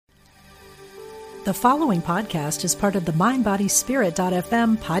The following podcast is part of the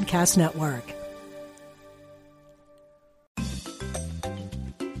MindBodySpirit.fm podcast network.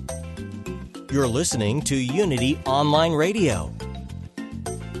 You're listening to Unity Online Radio,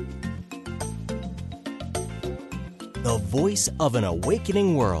 the voice of an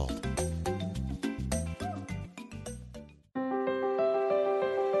awakening world.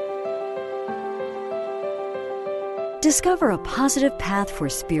 Discover a positive path for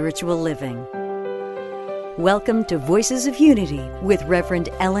spiritual living. Welcome to Voices of Unity with Reverend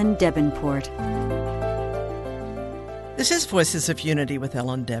Ellen Debenport. This is Voices of Unity with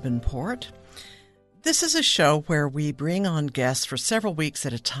Ellen Debenport. This is a show where we bring on guests for several weeks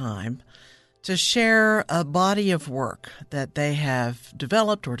at a time to share a body of work that they have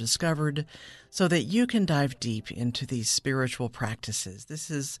developed or discovered so that you can dive deep into these spiritual practices. This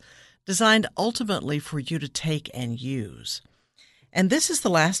is designed ultimately for you to take and use. And this is the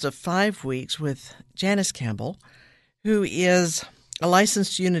last of 5 weeks with Janice Campbell, who is a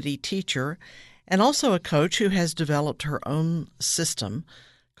licensed Unity teacher and also a coach who has developed her own system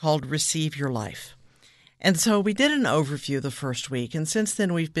called Receive Your Life. And so we did an overview the first week, and since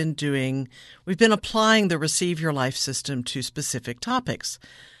then we've been applying the Receive Your Life system to specific topics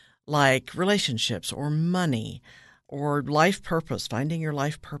like relationships or money or life purpose, finding your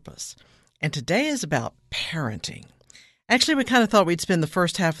life purpose. And today is about parenting. Actually, we kind of thought we'd spend the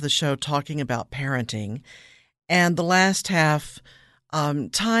first half of the show talking about parenting and the last half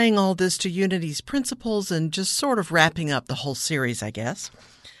tying all this to Unity's principles and just sort of wrapping up the whole series, I guess.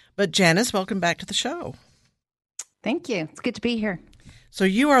 But Janice, welcome back to the show. Thank you. It's good to be here. So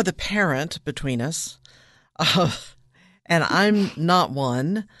you are the parent between us, and I'm not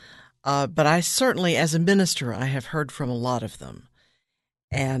one, but I certainly, as a minister, I have heard from a lot of them.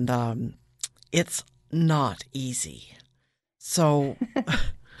 And it's not easy. So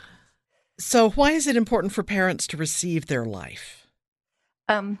why is it important for parents to receive their life?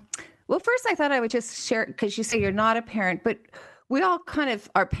 Well, first I thought I would just share, because you say you're not a parent, but we all kind of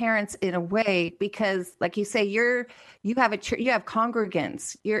are parents in a way, because like you say, you have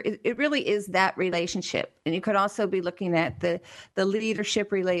congregants. It really is that relationship. And you could also be looking at the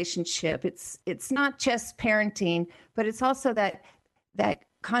leadership relationship. It's not just parenting, but it's also that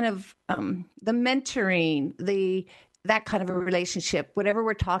kind of the mentoring, that kind of a relationship. Whatever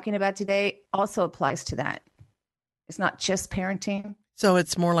we're talking about today also applies to that. It's not just parenting. So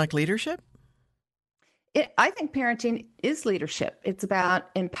it's more like leadership? I think parenting is leadership. It's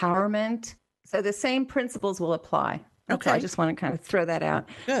about empowerment. So the same principles will apply. Okay. So I just want to kind of throw that out.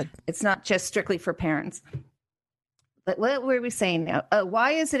 Good. It's not just strictly for parents. But what were we saying now?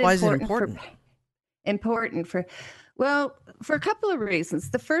 Why is it important? Well, for a couple of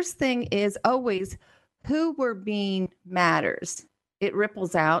reasons. The first thing is always who we're being matters. It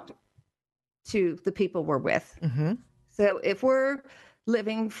ripples out to the people we're with. Mm-hmm. So if we're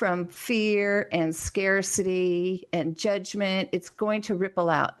living from fear and scarcity and judgment, it's going to ripple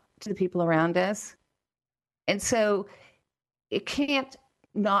out to the people around us. And so it can't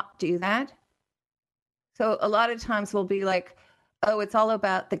not do that. So a lot of times we'll be like, oh, it's all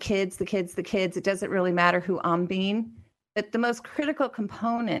about the kids. It doesn't really matter who I'm being. But the most critical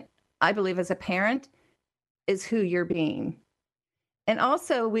component, I believe, as a parent is who you're being. And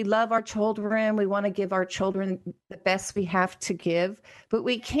also, we love our children. We want to give our children the best we have to give, but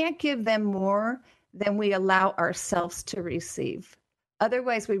we can't give them more than we allow ourselves to receive.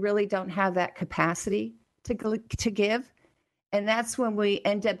 Otherwise, we really don't have that capacity to give. And that's when we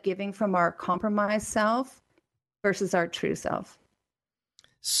end up giving from our compromised self versus our true self.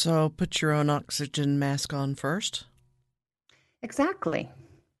 So put your own oxygen mask on first? Exactly.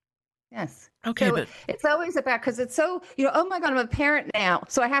 Yes. Okay, so but it's always about, because it's so, oh my God, I'm a parent now.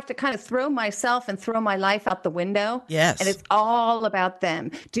 So I have to kind of throw myself and throw my life out the window. Yes. And it's all about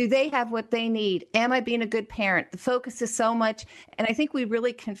them. Do they have what they need? Am I being a good parent? The focus is so much. And I think we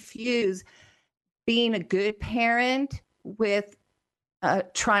really confuse being a good parent with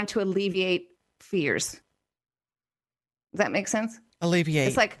trying to alleviate fears. Does that make sense? Alleviate.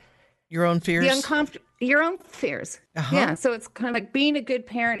 It's like your own fears? Your own fears. Uh-huh. Yeah. So it's kind of like being a good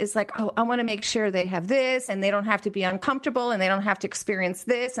parent is like, oh, I want to make sure they have this and they don't have to be uncomfortable and they don't have to experience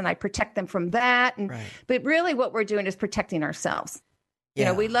this. And I protect them from that. And, right. But really what we're doing is protecting ourselves.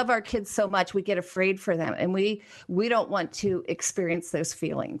 Yeah. We love our kids so much. We get afraid for them. And we don't want to experience those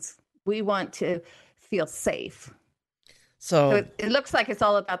feelings. We want to feel safe. So it looks like it's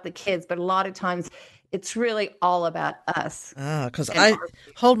all about the kids, but a lot of times it's really all about us. Because I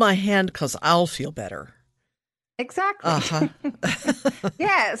hold my hand because I'll feel better. Exactly. Uh-huh.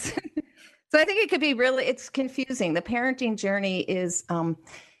 Yes. So I think it could be it's confusing. The parenting journey is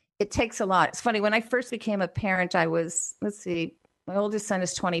it takes a lot. It's funny, when I first became a parent, I was, my oldest son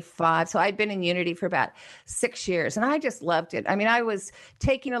is 25. So I'd been in Unity for about 6 years, and I just loved it. I mean, I was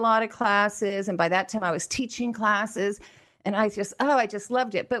taking a lot of classes, and by that time I was teaching classes, and I just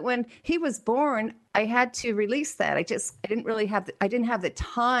loved it. But when he was born, I had to release that. I didn't have the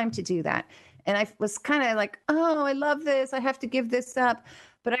time to do that. And I was kind of like, oh, I love this. I have to give this up.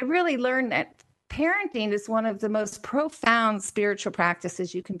 But I really learned that parenting is one of the most profound spiritual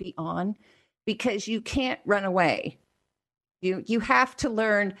practices you can be on, because you can't run away. You have to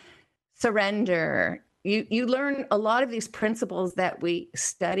learn surrender. You learn a lot of these principles that we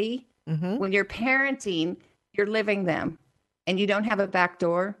study. Mm-hmm. When you're parenting, you're living them, and you don't have a back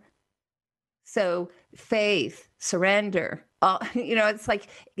door. So faith, surrender, it's like,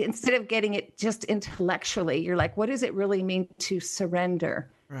 instead of getting it just intellectually, you're like, what does it really mean to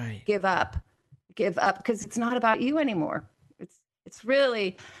surrender? Right. Give up, because it's not about you anymore. It's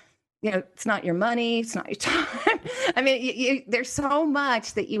really, it's not your money. It's not your time. I mean, there's so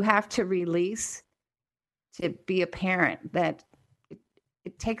much that you have to release to be a parent that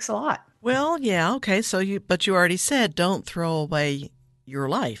it takes a lot. Well, yeah. Okay. But you already said, don't throw away your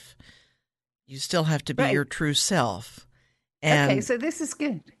life. You still have to be your true self. And okay. So this is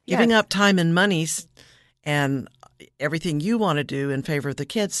good. Giving up time and money and everything you want to do in favor of the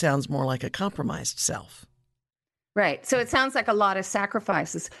kids sounds more like a compromised self. Right. So it sounds like a lot of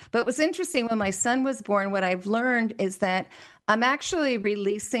sacrifices. But what's interesting, when my son was born, what I've learned is that I'm actually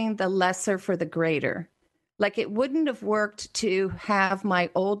releasing the lesser for the greater. Like, it wouldn't have worked to have my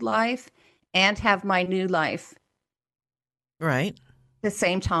old life and have my new life. Right. At the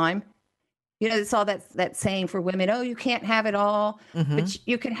same time. It's all that saying for women, oh, you can't have it all, mm-hmm. but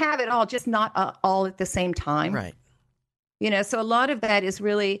you can have it all, just not all at the same time. Right. So a lot of that is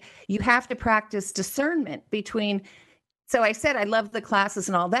really, you have to practice discernment between. So I said I love the classes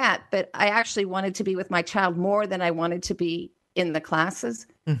and all that, but I actually wanted to be with my child more than I wanted to be in the classes.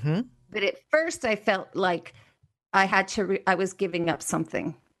 Mm-hmm. But at first I felt like I was giving up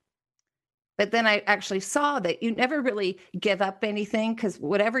something. But then I actually saw that you never really give up anything, because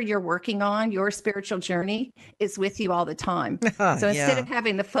whatever you're working on, your spiritual journey is with you all the time. So instead of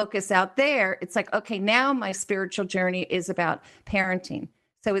having the focus out there, it's like, okay, now my spiritual journey is about parenting.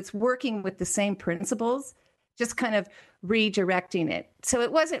 So it's working with the same principles, just kind of redirecting it. So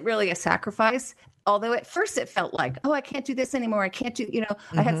it wasn't really a sacrifice, although at first it felt like, oh, I can't do this anymore. I can't do,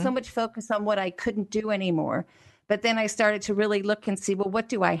 mm-hmm. I had so much focus on what I couldn't do anymore. But then I started to really look and see, well, what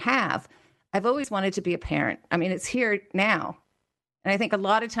do I have? I've always wanted to be a parent. I mean, it's here now. And I think a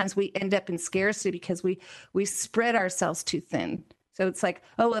lot of times we end up in scarcity because we spread ourselves too thin. So it's like,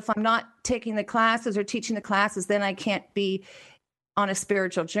 oh, if I'm not taking the classes or teaching the classes, then I can't be on a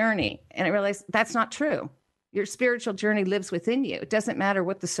spiritual journey. And I realized that's not true. Your spiritual journey lives within you. It doesn't matter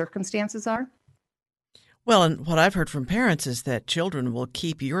what the circumstances are. Well, and what I've heard from parents is that children will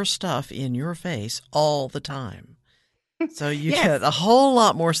keep your stuff in your face all the time. So you yes. get a whole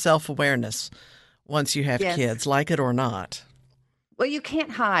lot more self-awareness once you have yes. kids, like it or not. Well, you can't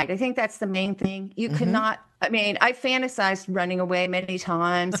hide. I think that's the main thing. You mm-hmm. cannot. I mean, I fantasized running away many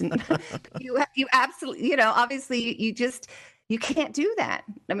times, and you absolutely, obviously you can't do that.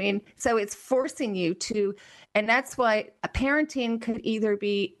 I mean, so it's forcing you to, and that's why parenting could either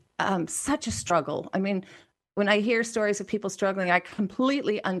be such a struggle. I mean, when I hear stories of people struggling, I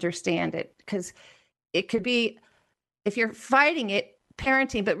completely understand it, because it could be, if you're fighting it,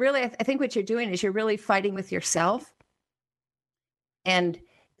 parenting, but really I think what you're doing is you're really fighting with yourself. And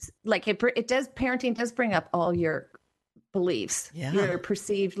like parenting does bring up all your beliefs, your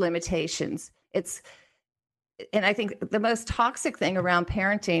perceived limitations. And I think the most toxic thing around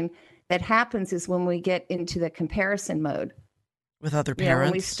parenting that happens is when we get into the comparison mode. With other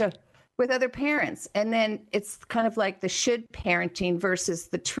parents? With other parents. And then it's kind of like the should parenting versus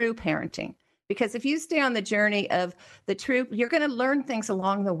the true parenting. Because if you stay on the journey of the true, you're going to learn things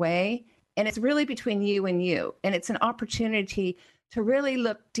along the way. And it's really between you and you. And it's an opportunity to really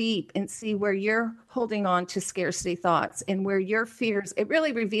look deep and see where you're holding on to scarcity thoughts and where your fears, it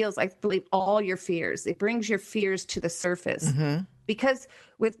really reveals, I believe, all your fears. It brings your fears to the surface. Mm-hmm. Because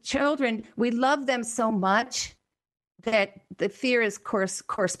with children, we love them so much that the fear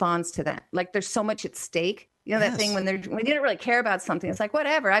corresponds to that. Like, there's so much at stake. That thing when you didn't really care about something, it's like,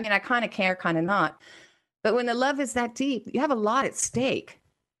 whatever. I mean, I kind of care, kind of not. But when the love is that deep, you have a lot at stake.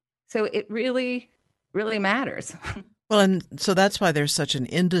 So it really, really matters. Well, and so that's why there's such an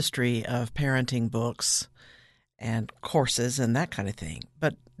industry of parenting books and courses and that kind of thing.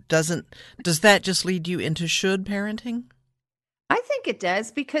 But does that just lead you into should parenting? I think it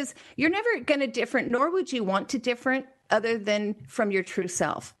does, because you're never going to different, nor would you want to different other than from your true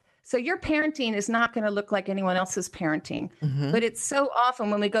self. So your parenting is not going to look like anyone else's parenting. But it's so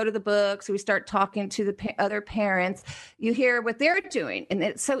often when we go to the books, we start talking to the other parents, you hear what they're doing. And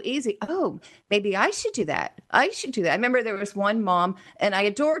it's so easy. Oh, maybe I should do that. I should do that. I remember there was one mom, and I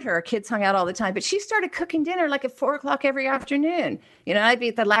adored her. Our kids hung out all the time, but she started cooking dinner like at 4:00 every afternoon. I'd be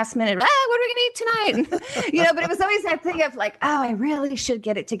at the last minute, what are we going to eat tonight? But it was always that thing of like, oh, I really should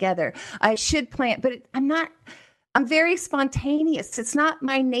get it together. I should plan, but I'm very spontaneous. It's not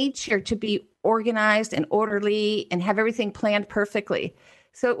my nature to be organized and orderly and have everything planned perfectly.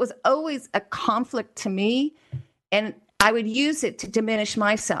 So it was always a conflict to me, and I would use it to diminish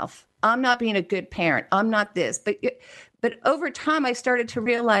myself. I'm not being a good parent. I'm not this. But over time, I started to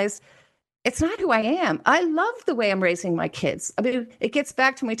realize it's not who I am. I love the way I'm raising my kids. I mean, it gets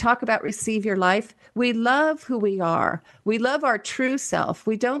back to when we talk about receive your life. We love who we are. We love our true self.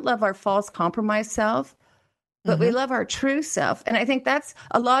 We don't love our false compromise self. But we love our true self. And I think that's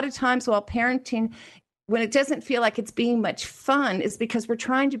a lot of times while parenting, when it doesn't feel like it's being much fun, is because we're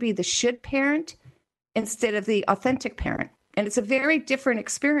trying to be the should parent instead of the authentic parent. And it's a very different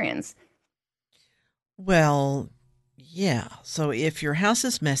experience. Well, yeah. So if your house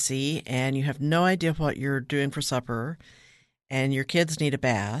is messy and you have no idea what you're doing for supper and your kids need a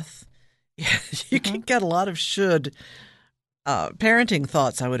bath, you can get a lot of should parenting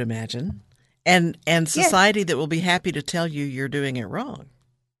thoughts, I would imagine. And society that will be happy to tell you you're doing it wrong.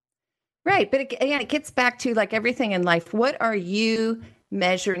 Right. But it gets back to like everything in life. What are you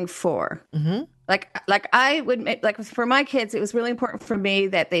measuring for? Like I would, like for my kids, it was really important for me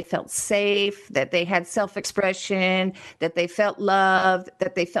that they felt safe, that they had self-expression, that they felt loved,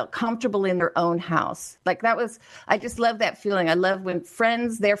 that they felt comfortable in their own house. Like I just love that feeling. I love when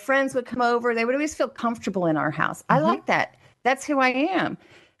their friends would come over, they would always feel comfortable in our house. I like that. That's who I am.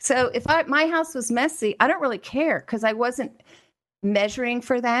 So if my house was messy, I don't really care because I wasn't measuring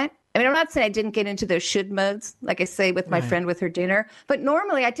for that. I mean, I'm not saying I didn't get into those should modes, like I say with my friend with her dinner, but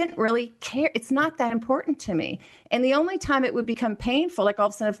normally I didn't really care. It's not that important to me. And the only time it would become painful, like all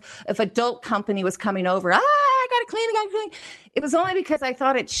of a sudden if adult company was coming over, I got to clean. It was only because I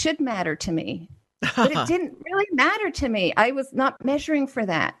thought it should matter to me, but it didn't really matter to me. I was not measuring for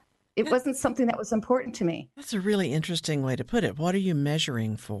that. It wasn't something that was important to me. That's a really interesting way to put it. What are you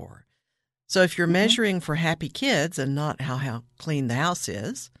measuring for? So if you're measuring for happy kids and not how clean the house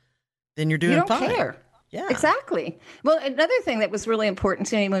is, then you're doing fine. You don't care. Yeah. Exactly. Well, another thing that was really important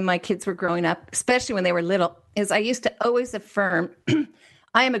to me when my kids were growing up, especially when they were little, is I used to always affirm,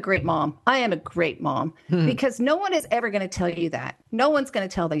 I am a great mom. I am a great mom. Because no one is ever going to tell you that. No one's going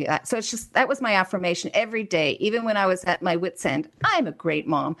to tell you that. So it's just, that was my affirmation every day, even when I was at my wit's end. I'm a great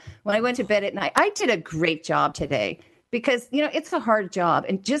mom. When I went to bed at night, I did a great job today. Because, it's a hard job.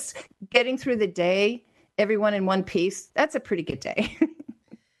 And just getting through the day, everyone in one piece, that's a pretty good day.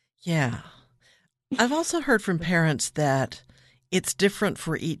 Yeah. I've also heard from parents that it's different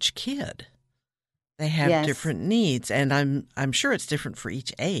for each kid. They have different needs, and I'm sure it's different for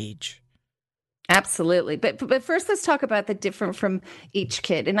each age. Absolutely. But first, let's talk about the different from each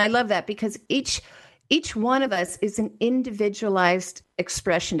kid. And I love that because each one of us is an individualized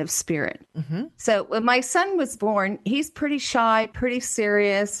expression of spirit. So when my son was born, he's pretty shy, pretty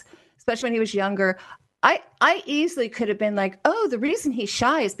serious, especially when he was younger. I easily could have been like, oh, the reason he's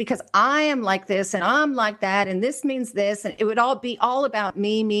shy is because I am like this and I'm like that and this means this. And it would all be all about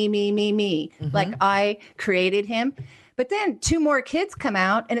me. Like I created him. But then 2 more kids come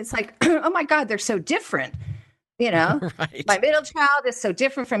out and it's like, oh my God, they're so different. Right. My middle child is so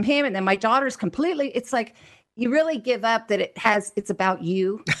different from him. And then my daughter's completely, it's like, you really give up that it's about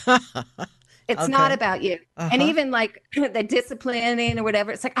you. It's not about you. And even like the disciplining or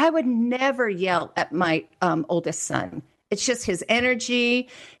whatever, it's like, I would never yell at my oldest son. It's just his energy,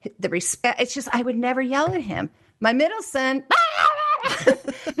 the respect. It's just, I would never yell at him. My middle son,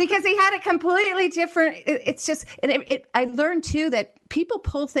 because he had a completely different, it's just, and I learned too that people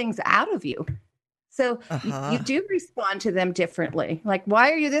pull things out of you. So you do respond to them differently. Like,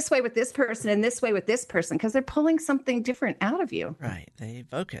 why are you this way with this person and this way with this person? Because they're pulling something different out of you. Right. They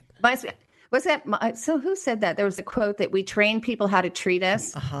evoke it. Was that so? Who said that? There was a quote that we train people how to treat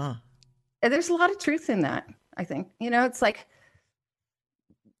us. There's a lot of truth in that. I think it's like,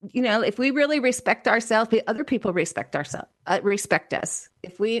 if we really respect ourselves, other people respect us.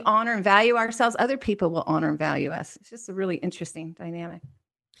 If we honor and value ourselves, other people will honor and value us. It's just a really interesting dynamic.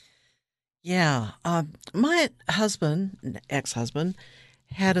 Yeah, my ex-husband,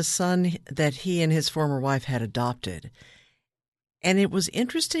 had a son that he and his former wife had adopted. And it was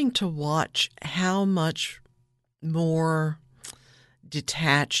interesting to watch how much more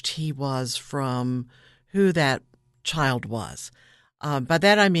detached he was from who that child was. By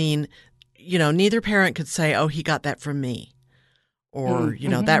that I mean, neither parent could say, oh, he got that from me, or,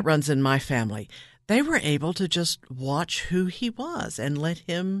 that runs in my family. They were able to just watch who he was and let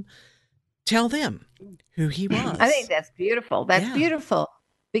him tell them who he was. I think that's beautiful. That's beautiful.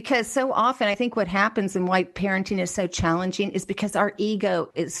 Because so often I think what happens and why parenting is so challenging is because our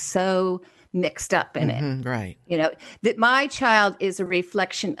ego is so mixed up in it. Right. That my child is a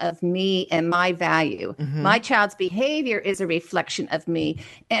reflection of me and my value. My child's behavior is a reflection of me.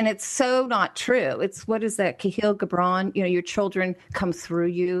 And it's so not true. It's, what is that? Kahlil Gibran, your children come through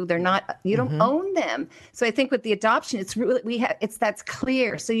you. They're not, you don't own them. So I think with the adoption, it's really, that's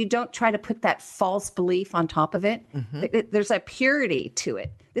clear. So you don't try to put that false belief on top of it. There's a purity to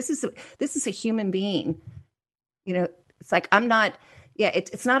it. This is a human being. It's like, I'm not,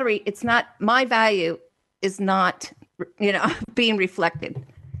 it's not my value is not, being reflected.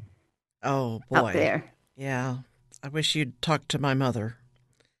 Oh boy. Out there. Yeah. I wish you'd talked to my mother.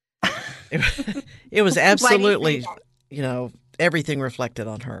 It was absolutely, everything reflected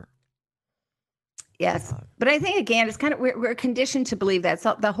on her. Yes. But I think, again, it's kind of, we're conditioned to believe that.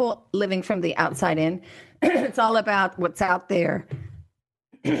 So the whole living from the outside in, it's all about what's out there.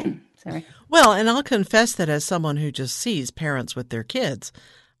 Sorry. Well, and I'll confess that as someone who just sees parents with their kids,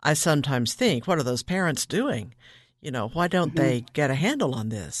 I sometimes think, what are those parents doing? Why don't they get a handle on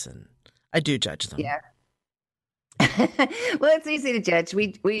this? And I do judge them. Yeah. Well, it's easy to judge.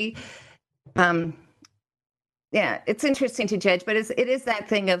 It's interesting to judge, but it is that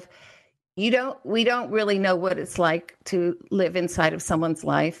thing of we don't really know what it's like to live inside of someone's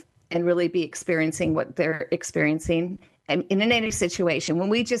life and really be experiencing what they're experiencing. And in any situation, when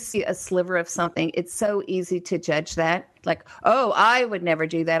we just see a sliver of something, it's so easy to judge that. Like, oh, I would never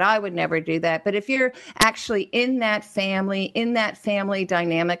do that. I would never do that. But if you're actually in that family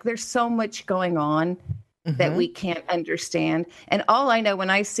dynamic, there's so much going on that we can't understand. And all I know when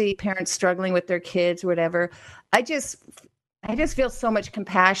I see parents struggling with their kids or whatever, I just feel so much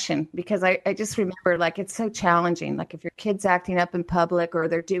compassion because I just remember, like, it's so challenging. Like if your kid's acting up in public or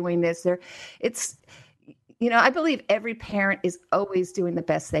they're doing this, I believe every parent is always doing the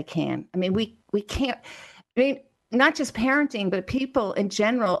best they can. I mean, we can't, not just parenting, but people in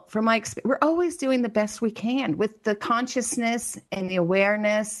general, from my experience, we're always doing the best we can with the consciousness and the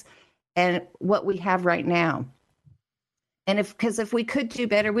awareness and what we have right now. And if we could do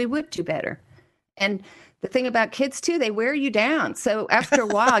better, we would do better. And the thing about kids too, they wear you down. So after a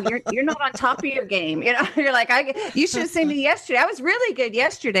while, you're not on top of your game. You're like, you should have seen me yesterday. I was really good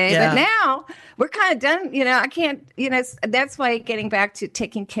yesterday, but now we're kind of done. I can't. That's why getting back to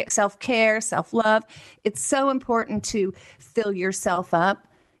taking self-care, self-love. It's so important to fill yourself up.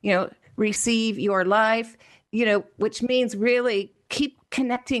 Receive your life. Which means really keep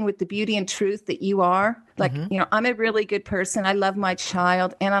connecting with the beauty and truth that you are. Like, I'm a really good person. I love my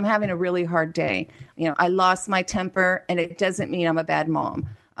child and I'm having a really hard day. I lost my temper and it doesn't mean I'm a bad mom.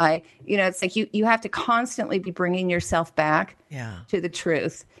 It's like you have to constantly be bringing yourself back to the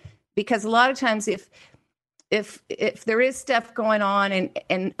truth, because a lot of times if there is stuff going on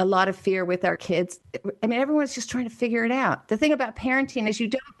and a lot of fear with our kids, everyone's just trying to figure it out. The thing about parenting is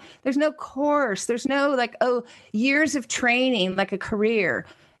there's no course. There's no years of training, like a career,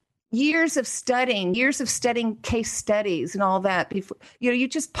 years of studying case studies and all that before, you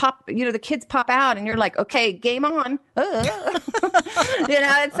just pop, the kids pop out and you're like, okay, game on.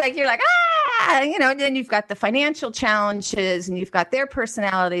 It's like, you're like, and then you've got the financial challenges and you've got their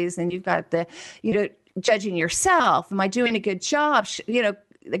personalities and you've got the, judging yourself. Am I doing a good job?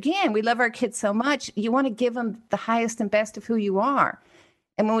 Again, we love our kids so much. You want to give them the highest and best of who you are.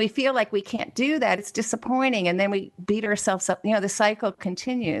 And when we feel like we can't do that, it's disappointing. And then we beat ourselves up. The cycle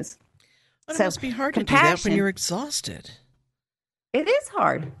continues. But it must be hard to do that when you're exhausted. It is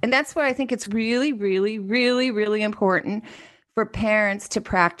hard. And that's why I think it's really, really, really, really important for parents to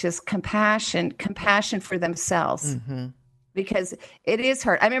practice compassion for themselves. Because it is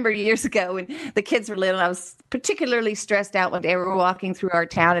hard. I remember years ago when the kids were little, I was particularly stressed out one day. We were walking through our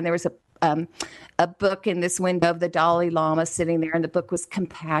town and there was a book in this window of the Dalai Lama sitting there, and the book was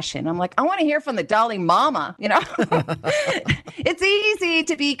Compassion. I'm like, I want to hear from the Dalai Mama. It's easy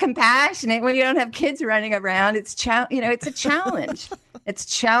to be compassionate when you don't have kids running around. It's it's a challenge. It's a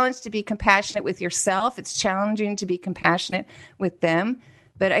challenge to be compassionate with yourself. It's challenging to be compassionate with them.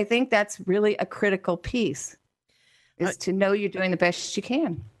 But I think that's really a critical piece. Is to know you're doing the best you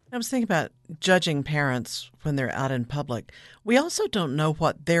can. I was thinking about judging parents when they're out in public. We also don't know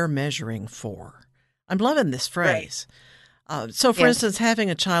what they're measuring for. I'm loving this phrase. Right. So, for instance, having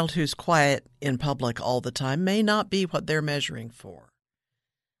a child who's quiet in public all the time may not be what they're measuring for.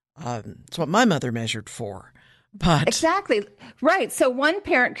 It's what my mother measured for. But exactly. Right. So one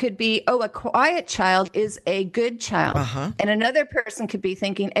parent could be, oh, a quiet child is a good child. And another person could be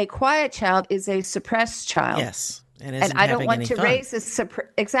thinking a quiet child is a suppressed child. yes, and I don't want to fun. raise this.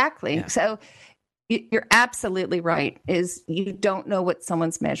 Exactly. Yeah. So you're absolutely right, is you don't know what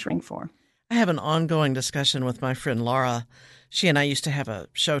someone's measuring for. I have an ongoing discussion with my friend Laura. She and I used to have a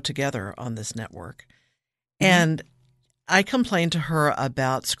show together on this network. And I complained to her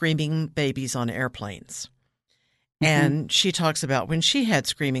about screaming babies on airplanes. And she talks about when she had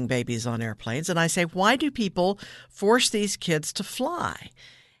screaming babies on airplanes. And I say, why do people force these kids to fly?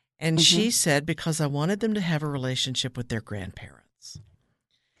 And she said, because I wanted them to have a relationship with their grandparents.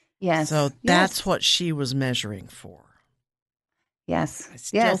 Yes. So that's what she was measuring for. Yes. I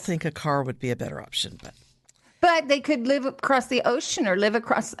still yes. think a car would be a better option, But they could live across the ocean or live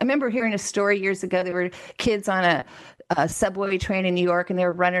across. I remember hearing a story years ago. There were kids on a subway train in New York, and they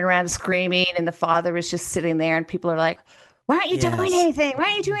were running around screaming, and the father was just sitting there, and people are like, why aren't you doing anything? Why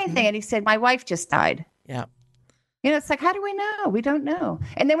aren't you doing anything? And he said, my wife just died. Yeah. It's like, how do we know? We don't know.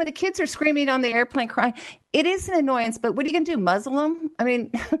 And then when the kids are screaming on the airplane crying, it is an annoyance, but what are you going to do, muzzle them? I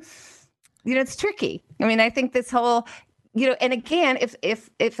mean, it's tricky. I mean, I think this whole, and again, if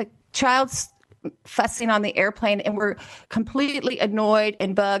a child's fussing on the airplane and we're completely annoyed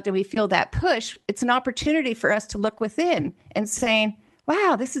and bugged and we feel that push, it's an opportunity for us to look within and saying,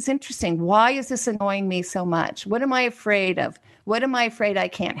 wow, this is interesting. Why is this annoying me so much? What am I afraid of? What am I afraid I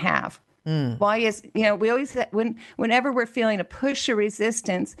can't have? Why is, we always, whenever we're feeling a push or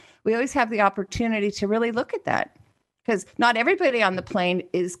resistance, we always have the opportunity to really look at that. Because not everybody on the plane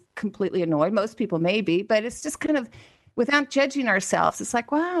is completely annoyed. Most people may be, but it's just kind of, without judging ourselves, it's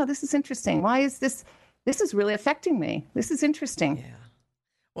like, wow, this is interesting. Why is this is really affecting me? This is interesting.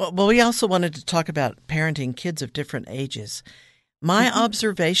 Yeah. Well, we also wanted to talk about parenting kids of different ages. My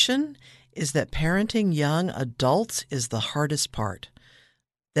observation is that parenting young adults is the hardest part,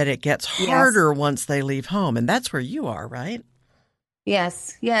 that it gets harder once they leave home. And that's where you are, right?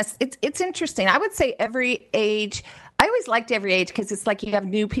 Yes. It's interesting. I would say every age. I always liked every age because it's like you have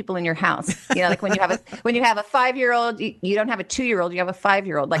new people in your house. Like when you have a 5-year-old, you don't have a 2-year-old, you have a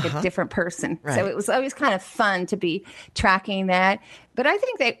 5-year-old, like a different person. Right. So it was always kind of fun to be tracking that. But I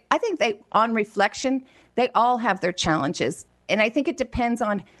think they, on reflection, they all have their challenges, and I think it depends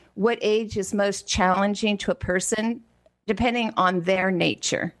on what age is most challenging to a person, depending on their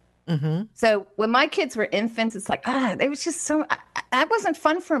nature. So when my kids were infants, it's like, it was just that wasn't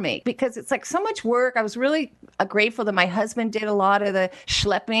fun for me because it's like so much work. I was really grateful that my husband did a lot of the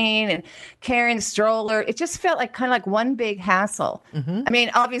schlepping and carrying the stroller. It just felt like kind of like one big hassle. I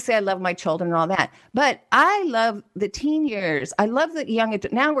mean, obviously I love my children and all that, but I love the teen years. I love the young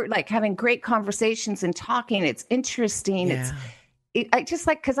adult. Now we're like having great conversations and talking. It's interesting. Yeah. I just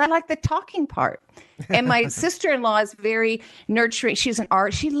like, because I like the talking part. And my sister-in-law is very nurturing. She's an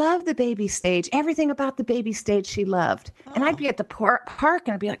artist. She loved the baby stage. Everything about the baby stage she loved. And I'd be at the park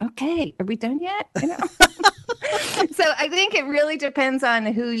and I'd be like, okay, are we done yet? So I think it really depends on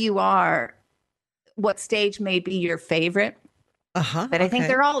who you are, what stage may be your favorite. But I think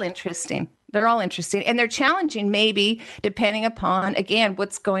they're all interesting. They're all interesting, and they're challenging, maybe depending upon, again,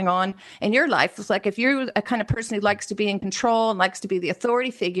 what's going on in your life. It's like if you're a kind of person who likes to be in control and likes to be the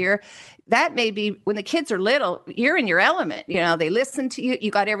authority figure, that may be when the kids are little, you're in your element. They listen to you. You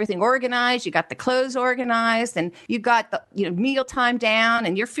got everything organized. You got the clothes organized, and you got the meal time down,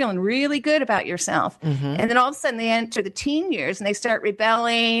 and you're feeling really good about yourself. And then all of a sudden they enter the teen years and they start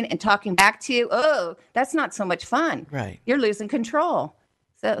rebelling and talking back to you. Oh, that's not so much fun. Right. You're losing control.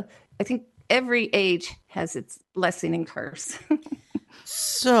 So I think every age has its blessing and curse.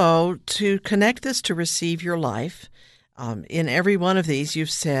 So to connect this to receive your life, in every one of these,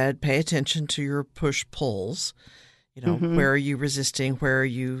 you've said, pay attention to your push-pulls. Where are you resisting? Where are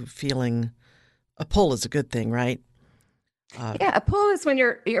you feeling? A pull is a good thing, right? A pull is when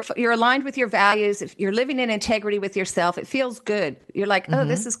you're aligned with your values. If you're living in integrity with yourself, it feels good. You're like, oh,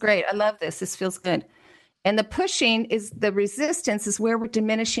 this is great. I love this. This feels good. And the pushing is the resistance is where we're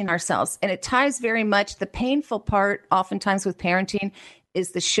diminishing ourselves. And it ties very much, the painful part oftentimes with parenting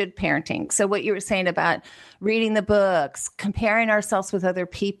is the should parenting. So what you were saying about reading the books, comparing ourselves with other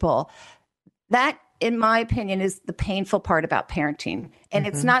people, that, in my opinion, is the painful part about parenting. And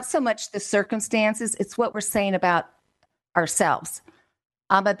it's not so much the circumstances, it's what we're saying about ourselves.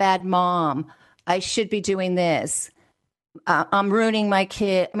 I'm a bad mom. I should be doing this. I'm ruining my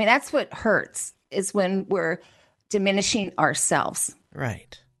kid. I mean, that's what hurts, is when we're diminishing ourselves.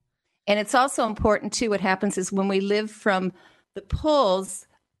 Right. And it's also important, too, what happens is when we live from the pulls,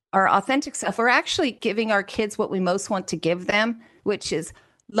 our authentic self, we're actually giving our kids what we most want to give them, which is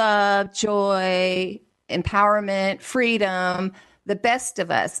love, joy, empowerment, freedom, the best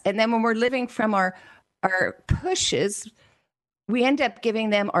of us. And then when we're living from our pushes, we end up giving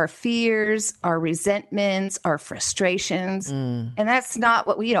them our fears, our resentments, our frustrations. And that's not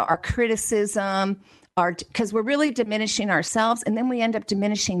what we, our criticism, because we're really diminishing ourselves, and then we end up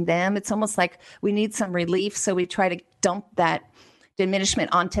diminishing them. It's almost like we need some relief. So we try to dump that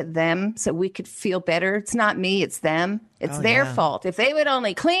diminishment onto them so we could feel better. It's not me, it's them. It's their fault. If they would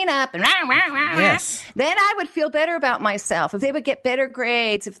only clean up and then I would feel better about myself. If they would get better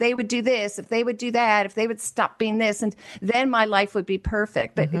grades, if they would do this, if they would do that, if they would stop being this, and then my life would be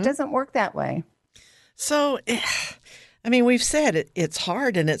perfect. But it doesn't work that way. So, I mean, we've said it's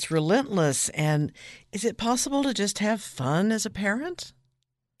hard and it's relentless. And is it possible to just have fun as a parent?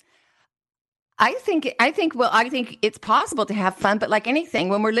 I think it's possible to have fun, but like anything,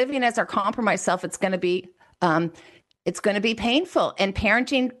 when we're living as our compromised self, it's going to be painful. And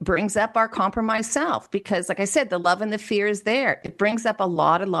parenting brings up our compromised self because, like I said, the love and the fear is there. It brings up a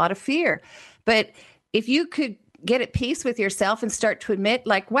lot of fear. But if you could get at peace with yourself and start to admit,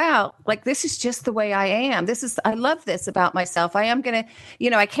 like, wow, like this is just the way I am. I love this about myself. I am going to,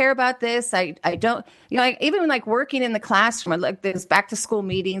 I care about this. I don't, even like working in the classroom, like those back to school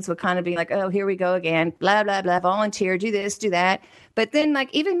meetings would kind of be like, oh, here we go again, blah, blah, blah, volunteer, do this, do that. But then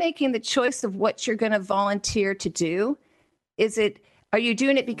like even making the choice of what you're going to volunteer to do, are you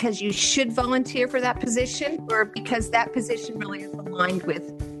doing it because you should volunteer for that position or because that position really is aligned with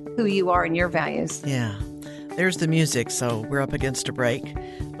who you are and your values? Yeah. There's the music, so we're up against a break.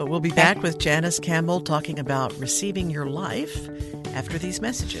 But we'll be back with Janice Campbell talking about receiving your life after these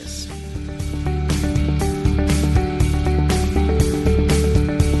messages.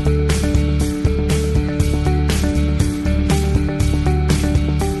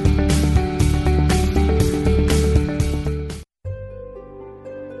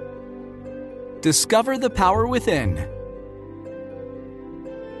 Discover the power within.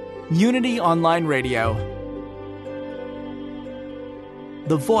 Unity Online Radio.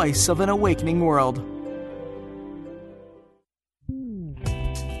 The voice of an awakening world.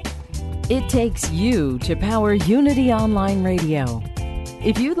 It takes you to power Unity Online Radio.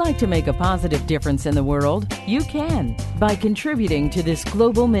 If you'd like to make a positive difference in the world, you can by contributing to this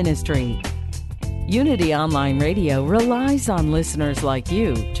global ministry. Unity Online Radio relies on listeners like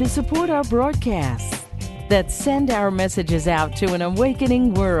you to support our broadcasts that send our messages out to an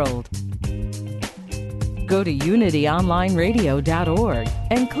awakening world. Go to unityonlineradio.org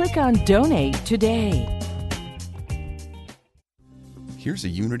and click on Donate today. Here's a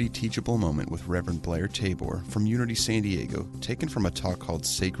Unity teachable moment with Reverend Blair Tabor from Unity San Diego, taken from a talk called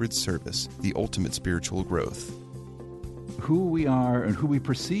Sacred Service, the Ultimate Spiritual Growth. Who we are and who we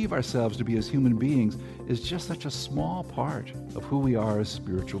perceive ourselves to be as human beings is just such a small part of who we are as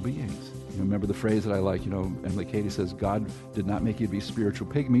spiritual beings. Remember the phrase that I like, Emily Cady says, God did not make you to be spiritual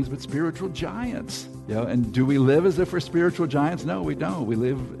pygmies, but spiritual giants. And do we live as if we're spiritual giants? No, we don't. We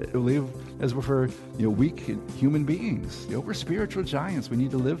live as if we're weak human beings. We're spiritual giants. We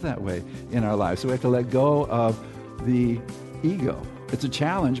need to live that way in our lives. So we have to let go of the ego. It's a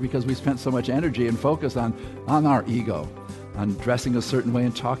challenge because we spent so much energy and focus on our ego, on dressing a certain way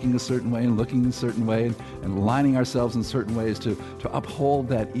and talking a certain way and looking a certain way and lining ourselves in certain ways to uphold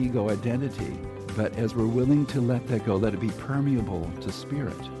that ego identity. But as we're willing to let that go, let it be permeable to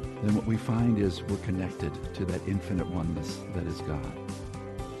spirit, then what we find is we're connected to that infinite oneness that is God.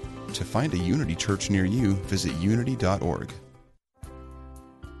 To find a Unity church near you, visit unity.org.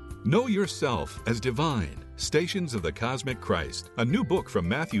 Know Yourself as Divine, Stations of the Cosmic Christ. A new book from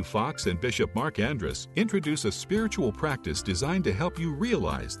Matthew Fox and Bishop Mark Andrus introduce a spiritual practice designed to help you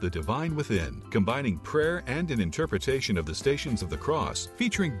realize the divine within, combining prayer and an interpretation of the Stations of the Cross,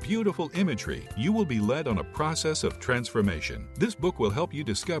 featuring beautiful imagery. You will be led on a process of transformation. This book will help you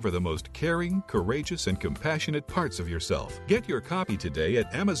discover the most caring, courageous, and compassionate parts of yourself. Get your copy today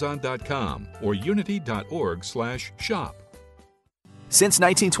at Amazon.com or unity.org/shop. Since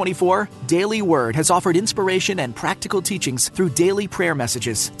 1924, Daily Word has offered inspiration and practical teachings through daily prayer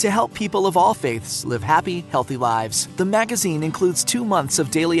messages to help people of all faiths live happy, healthy lives. The magazine includes 2 months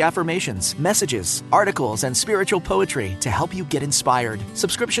of daily affirmations, messages, articles, and spiritual poetry to help you get inspired.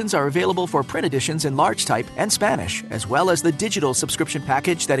 Subscriptions are available for print editions in large type and Spanish, as well as the digital subscription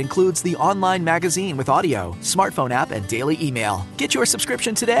package that includes the online magazine with audio, smartphone app, and daily email. Get your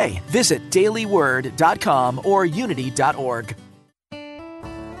subscription today. Visit dailyword.com or unity.org.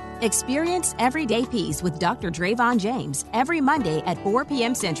 Experience everyday peace with Dr. Drayvon James every Monday at 4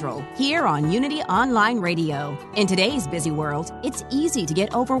 p.m. Central here on Unity Online Radio. In today's busy world, it's easy to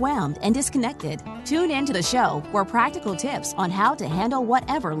get overwhelmed and disconnected. Tune in to the show for practical tips on how to handle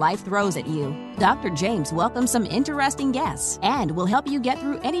whatever life throws at you. Dr. James welcomes some interesting guests and will help you get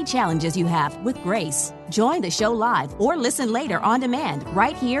through any challenges you have with grace. Join the show live or listen later on demand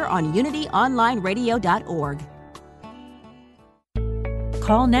right here on unityonlineradio.org.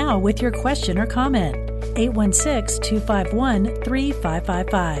 Call now with your question or comment.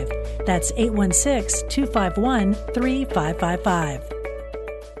 816-251-3555. That's 816-251-3555.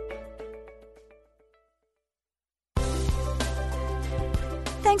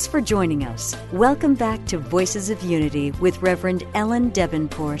 Thanks for joining us. Welcome back to Voices of Unity with Reverend Ellen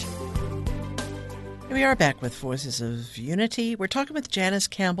Davenport. Here we are back with Voices of Unity. We're talking with Janice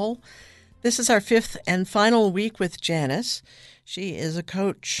Campbell. This is our fifth and final week with Janice. She is a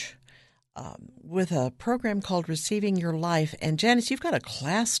coach with a program called Receiving Your Life. And Janice, you've got a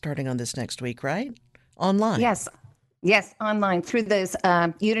class starting on this next week, right? Online. Yes, online through this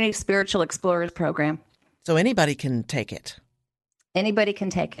Unity Spiritual Explorers program. So anybody can take it. Anybody can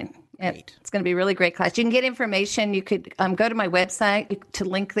take it. It's going to be a really great class. You can get information. You could go to my website to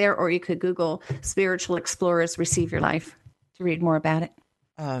link there, or you could Google Spiritual Explorers Receive Your Life to read more about it.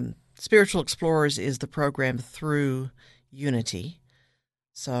 Spiritual Explorers is the program through Unity.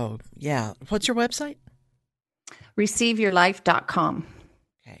 So, yeah. What's your website? ReceiveYourLife.com.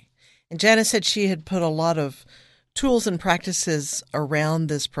 Okay. And Janice said she had put a lot of tools and practices around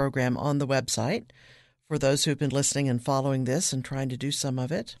this program on the website for those who've been listening and following this and trying to do some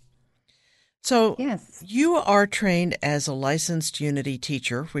of it. So, yes. You are trained as a licensed Unity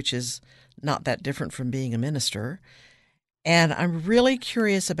teacher, which is not that different from being a minister. And I'm really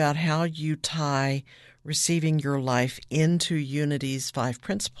curious about how you tie Receiving Your Life into Unity's 5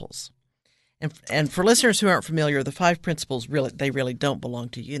 principles. And for listeners who aren't familiar, the 5 principles really don't belong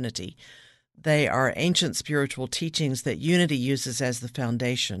to Unity. They are ancient spiritual teachings that Unity uses as the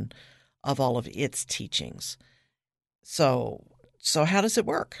foundation of all of its teachings. So how does it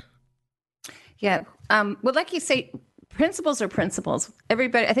work? Yeah. Well, like you say, principles are principles.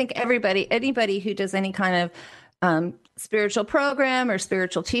 Anybody who does any kind of spiritual program or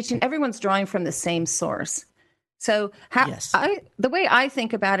spiritual teaching, everyone's drawing from the same source. So the way I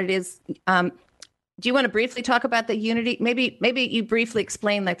think about it is, do you want to briefly talk about the Unity? Maybe you briefly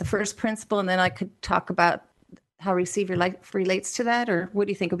explain like the first principle, and then I could talk about how Receive Your Life relates to that, or what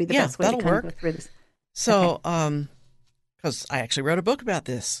do you think would be the best way to kind of go through this? So, because I actually wrote a book about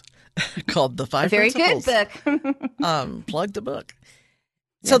this called The 5 Principles. Very good book. Plug the book.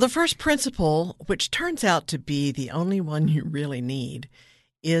 So the first principle, which turns out to be the only one you really need,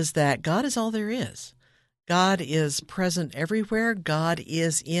 is that God is all there is. God is present everywhere. God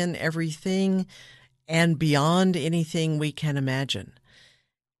is in everything and beyond anything we can imagine.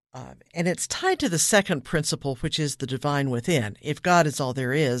 And it's tied to the second principle, which is the divine within. If God is all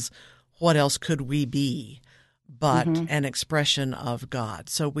there is, what else could we be but an expression of God?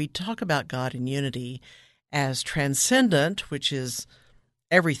 So we talk about God in Unity as transcendent, which is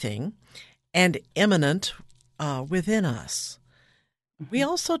everything, and immanent within us. We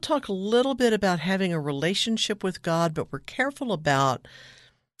also talk a little bit about having a relationship with God, but we're careful about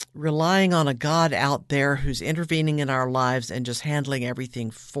relying on a God out there who's intervening in our lives and just handling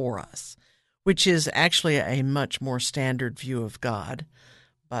everything for us, which is actually a much more standard view of God.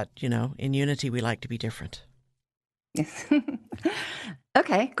 But, in Unity, we like to be different. Yes.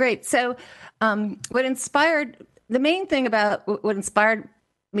 Okay, great. So the main thing about what inspired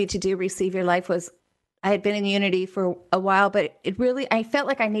me to do Receive Your Life was I had been in Unity for a while, but I felt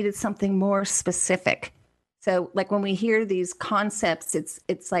like I needed something more specific. So like when we hear these concepts,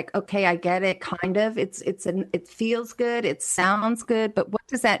 it's like, okay, I get it, kind of. It feels good, it sounds good, but what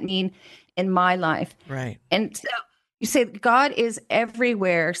does that mean in my life? Right. And so you say God is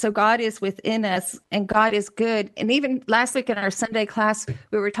everywhere. So God is within us and God is good. And even last week in our Sunday class,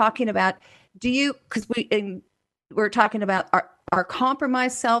 we were talking about, because we're talking about our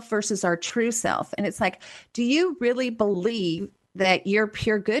compromised self versus our true self. And it's like, do you really believe that you're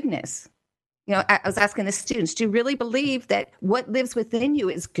pure goodness? I was asking the students, do you really believe that what lives within you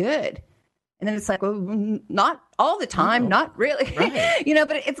is good? And then it's like, well, not all the time, not really, right.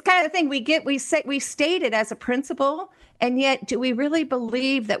 But it's kind of the thing we state it as a principle. And yet, do we really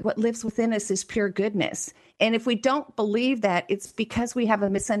believe that what lives within us is pure goodness? And if we don't believe that, it's because we have a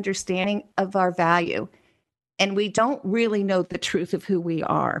misunderstanding of our value. And we don't really know the truth of who we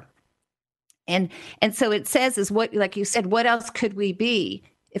are. And so it says is what, like you said, what else could we be?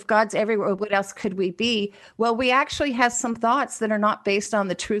 if God's everywhere, what else could we be? Well, we actually have some thoughts that are not based on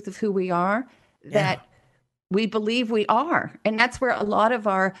the truth of who we are, that we believe we are. And that's where a lot of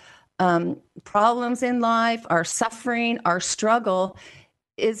our problems in life, our suffering, our struggle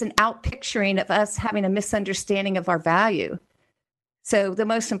is an outpicturing of us having a misunderstanding of our value. So the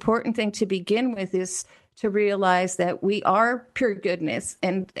most important thing to begin with is to realize that we are pure goodness.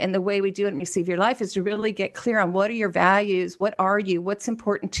 And the way we do it and receive your life is to really get clear on what are your values? What are you? What's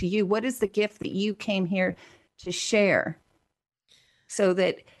important to you? What is the gift that you came here to share? So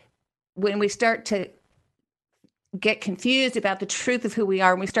that when we start to get confused about the truth of who we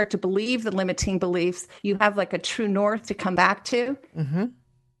are, and we start to believe the limiting beliefs, you have like a true north to come back to. Mm-hmm.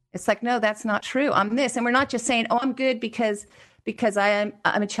 It's like, no, that's not true. I'm this. And we're not just saying, oh, I'm good because I'm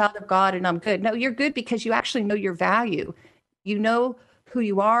a child of God and I'm good. No, you're good because you actually know your value. You know who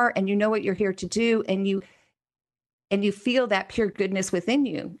you are and you know what you're here to do, and you feel that pure goodness within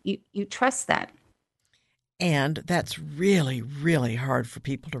you. You trust that. And that's really, really hard for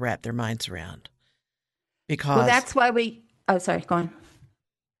people to wrap their minds around. Because well, that's why go on.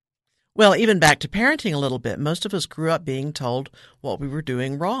 Well, even back to parenting a little bit, most of us grew up being told what we were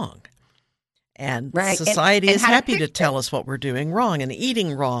doing wrong. And society is happy to tell us what we're doing wrong and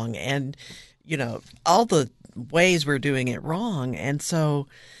eating wrong and, all the ways we're doing it wrong. And so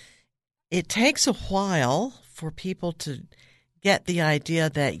it takes a while for people to get the idea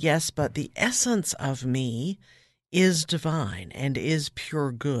that, yes, but the essence of me is divine and is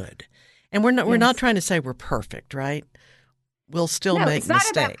pure good. And we're not trying to say we're perfect, right? We'll still make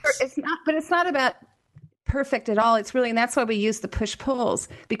mistakes. It's not about perfect at all. It's really, and that's why we use the push-pulls,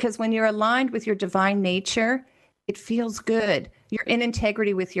 because when you're aligned with your divine nature, it feels good. You're in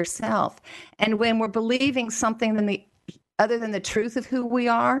integrity with yourself. And when we're believing something other than the truth of who we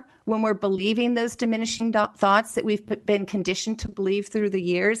are, when we're believing those diminishing thoughts that we've been conditioned to believe through the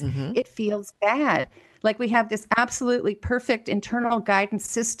years, it feels bad. Like we have this absolutely perfect internal guidance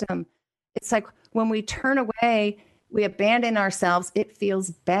system. It's like when we turn away, we abandon ourselves, it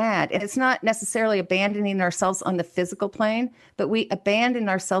feels bad. And it's not necessarily abandoning ourselves on the physical plane, but we abandon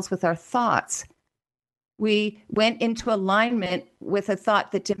ourselves with our thoughts. We went into alignment with a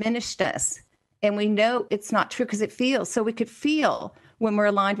thought that diminished us. And we know it's not true because it feels. So we could feel when we're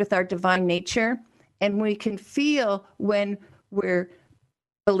aligned with our divine nature, and we can feel when we're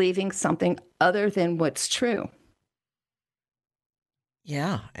believing something other than what's true.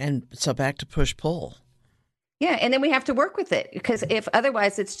 Yeah. And so back to push-pull. Yeah, and then we have to work with it, because if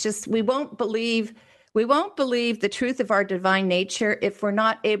otherwise it's just we won't believe the truth of our divine nature if we're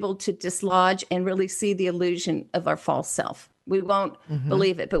not able to dislodge and really see the illusion of our false self. We won't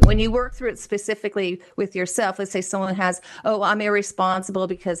believe it. But when you work through it specifically with yourself, let's say someone has, oh, I'm irresponsible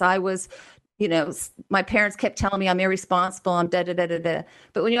because I was, my parents kept telling me I'm irresponsible, I'm da-da-da-da-da.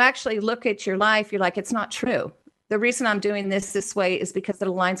 But when you actually look at your life, you're like, it's not true. The reason I'm doing this way is because it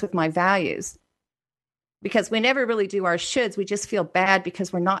aligns with my values. Because we never really do our shoulds. We just feel bad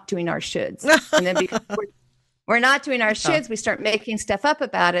because we're not doing our shoulds. And then because we're not doing our shoulds, we start making stuff up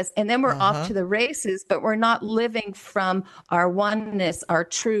about us. And then we're off to the races, but we're not living from our oneness, our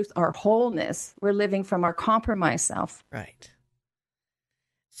truth, our wholeness. We're living from our compromised self. Right.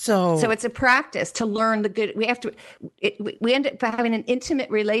 So it's a practice to learn the good. We end up having an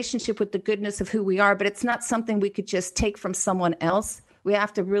intimate relationship with the goodness of who we are, but it's not something we could just take from someone else. We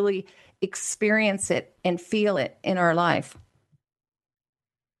have to really experience it and feel it in our life.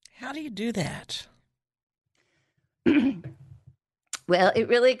 How do you do that? Well, it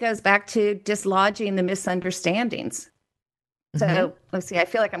really goes back to dislodging the misunderstandings. So let's see, I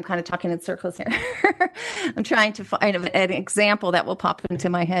feel like I'm kind of talking in circles here. I'm trying to find an example that will pop into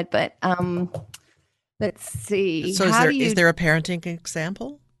my head, but let's see. So is there a parenting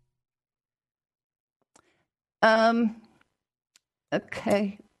example? Okay.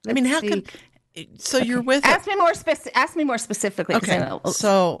 I mean, how can? So you're with. Ask me more specifically. Okay.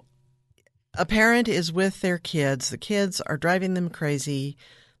 So a parent is with their kids. The kids are driving them crazy.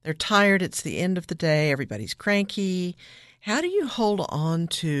 They're tired. It's the end of the day. Everybody's cranky. How do you hold on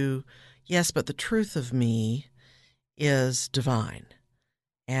to, yes, but the truth of me is divine,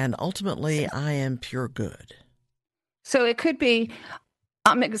 and ultimately I am pure good? So it could be.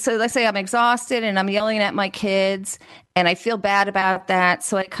 So let's say I'm exhausted and I'm yelling at my kids and I feel bad about that.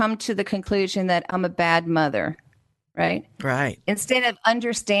 So I come to the conclusion that I'm a bad mother, right? Right. Instead of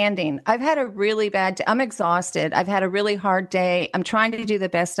understanding, I've had a really bad day. I'm exhausted. I've had a really hard day. I'm trying to do the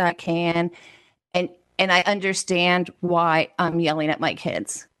best I can. And I understand why I'm yelling at my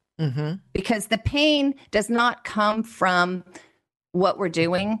kids. Because the pain does not come from what we're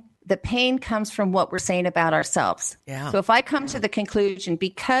doing. the pain comes from what we're saying about ourselves. Yeah. So if I come to the conclusion,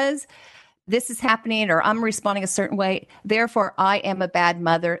 because this is happening or I'm responding a certain way, therefore I am a bad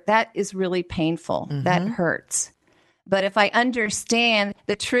mother, that is really painful. That hurts. But if I understand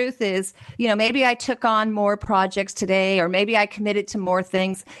the truth is, maybe I took on more projects today, or maybe I committed to more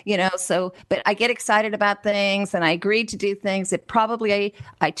things, but I get excited about things and I agreed to do things that probably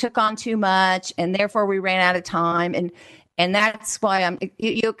I took on too much, and therefore we ran out of time. And that's why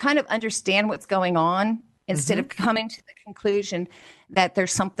you kind of understand what's going on instead of coming to the conclusion that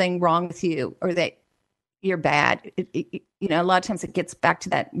there's something wrong with you or that you're bad. A lot of times it gets back to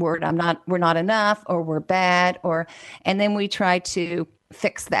that word, we're not enough, or we're bad, and then we try to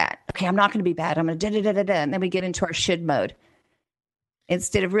fix that. Okay, I'm not going to be bad. I'm going to da-da-da-da-da. And then we get into our should mode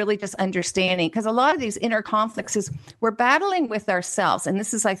instead of really just understanding. Because a lot of these inner conflicts is we're battling with ourselves. And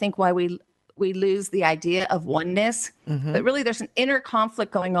this is, I think, why we lose the idea of oneness. But really there's an inner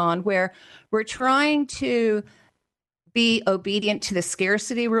conflict going on where we're trying to be obedient to the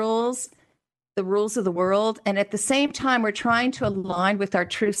scarcity rules, the rules of the world. And at the same time, we're trying to align with our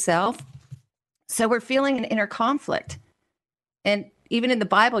true self. So we're feeling an inner conflict. And even in the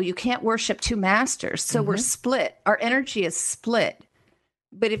Bible, you can't worship two masters. So we're split. Our energy is split.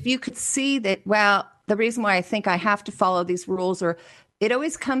 But if you could see that, the reason why I think I have to follow these rules, or it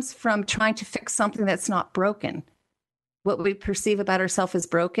always comes from trying to fix something that's not broken. What we perceive about ourselves is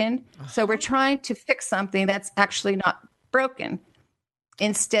broken. So we're trying to fix something that's actually not broken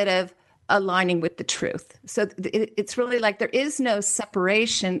instead of aligning with the truth. So it's really like there is no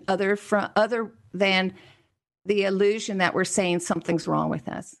separation other than the illusion that we're saying something's wrong with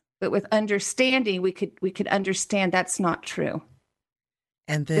us. But with understanding, we could understand that's not true.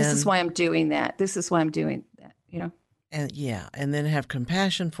 And then this is why I'm doing that. This is why I'm doing that, And then have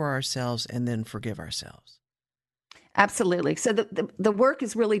compassion for ourselves and then forgive ourselves. Absolutely. So the work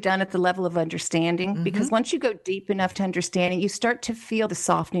is really done at the level of understanding, because once you go deep enough to understanding, you start to feel the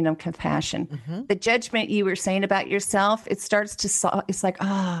softening of compassion. The judgment you were saying about yourself, it starts to, it's like,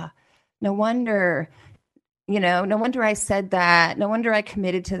 no wonder, no wonder I said that. No wonder I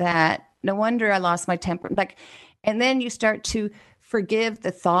committed to that. No wonder I lost my temper. And then you start to forgive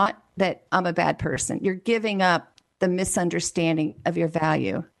the thought that I'm a bad person. You're giving up the misunderstanding of your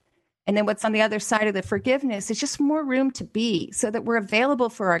value. And then what's on the other side of the forgiveness is just more room to be, so that we're available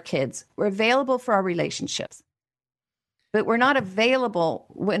for our kids. We're available for our relationships. But we're not available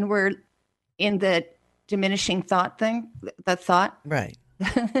when we're in the diminishing thought thing, the thought. Right.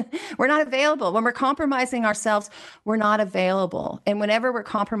 We're not available. When we're compromising ourselves, we're not available. And whenever we're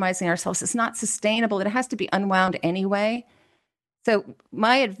compromising ourselves, it's not sustainable. It has to be unwound anyway. So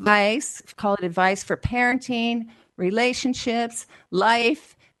my advice, call it advice for parenting, relationships,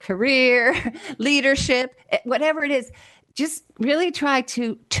 life, career, leadership, whatever it is, just really try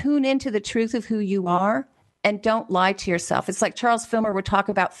to tune into the truth of who you are and don't lie to yourself. It's like Charles Filmer would talk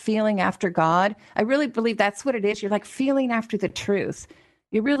about feeling after God. I really believe that's what it is. You're like feeling after the truth.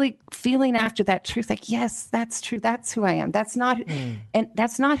 You're really feeling after that truth. Like, yes, that's true. That's who I am. That's not, and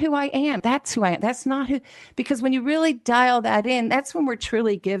that's not who I am. That's who I am. That's not who, because when you really dial that in, that's when we're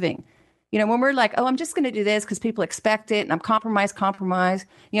truly giving. When we're like, I'm just going to do this because people expect it and I'm compromise.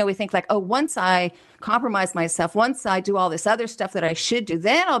 We think like, once I compromise myself, once I do all this other stuff that I should do,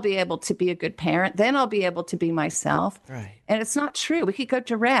 then I'll be able to be a good parent. Then I'll be able to be myself. Right. And it's not true. We could go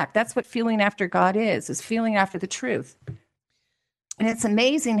direct. That's what feeling after God is feeling after the truth. And it's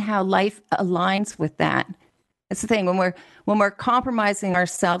amazing how life aligns with that. It's the thing, when we're compromising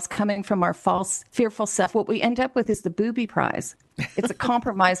ourselves, coming from our false, fearful self, what we end up with is the booby prize. It's a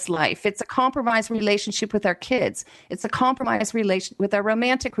compromised life. It's a compromised relationship with our kids. It's a compromised relation with our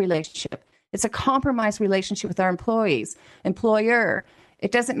romantic relationship. It's a compromised relationship with our employer.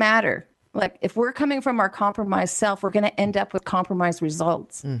 It doesn't matter. Like, if we're coming from our compromised self, we're going to end up with compromised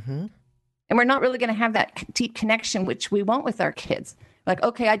results. And we're not really going to have that deep connection, which we want with our kids. Like,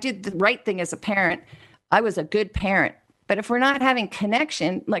 okay, I did the right thing as a parent. I was a good parent. But if we're not having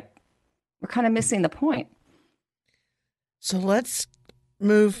connection, like, we're kind of missing the point. So let's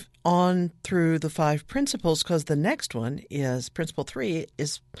move on through the 5 principles, because the next one is principle 3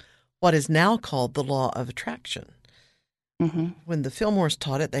 is what is now called the law of attraction. When the Fillmores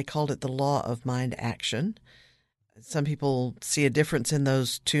taught it, they called it the law of mind action. Some people see a difference in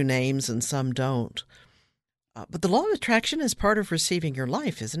those two names and some don't. But the law of attraction is part of receiving your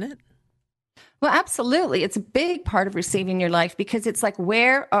life, isn't it? Well, absolutely. It's a big part of receiving your life, because it's like,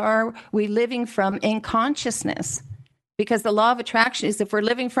 where are we living from in consciousness? Because the law of attraction is, if we're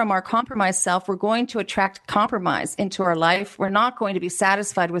living from our compromised self, we're going to attract compromise into our life. We're not going to be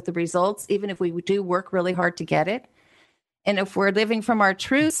satisfied with the results, even if we do work really hard to get it. And if we're living from our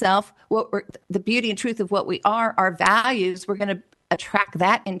true self, the beauty and truth of what we are, our values, we're going to attract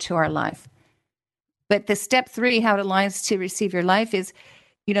that into our life. But the step 3, how it aligns to receive your life is,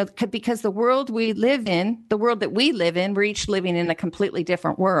 because the world we live in, we're each living in a completely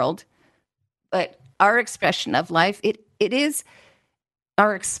different world. But our expression of life, it is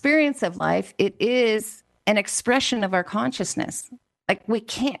our experience of life. It is an expression of our consciousness. Like, we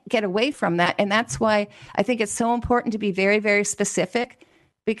can't get away from that. And that's why I think it's so important to be very, very specific,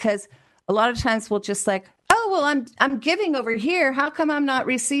 because a lot of times we'll just like, oh, well, I'm giving over here. How come I'm not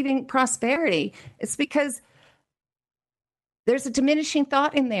receiving prosperity? It's because there's a diminishing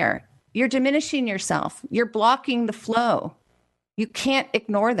thought in there. You're diminishing yourself. You're blocking the flow. You can't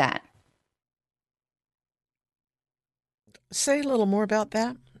ignore that. Say a little more about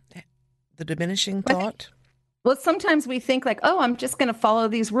that, the diminishing thought. Well, sometimes we think like, oh, I'm just going to follow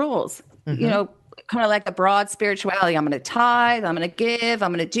these rules, kind of like the broad spirituality. I'm going to tithe, I'm going to give,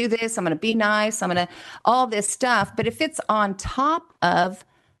 I'm going to do this, I'm going to be nice, I'm going to all this stuff. But if it's on top of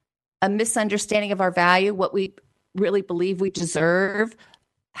a misunderstanding of our value, what we really believe we deserve,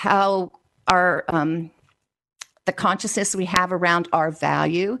 how our the consciousness we have around our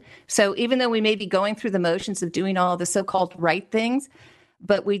value. So even though we may be going through the motions of doing all the so-called right things,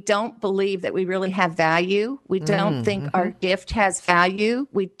 but we don't believe that we really have value. We don't think our gift has value.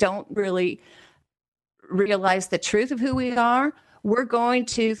 We don't really realize the truth of who we are. We're going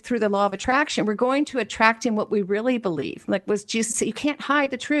to, through the law of attraction, we're going to attract in what we really believe. Like was Jesus said, you can't hide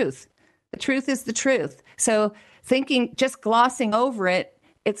the truth. The truth is the truth. So thinking, just glossing over it,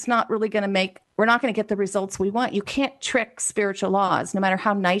 it's not really going to we're not going to get the results we want. You can't trick spiritual laws, no matter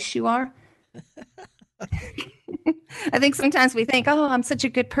how nice you are. I think sometimes we think, oh, I'm such a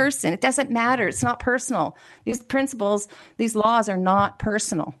good person. It doesn't matter. It's not personal. These principles, these laws are not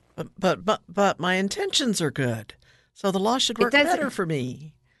personal. But my intentions are good. So the law should work better for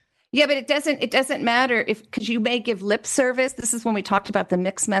me. Yeah, but it doesn't matter because you may give lip service. This is when we talked about the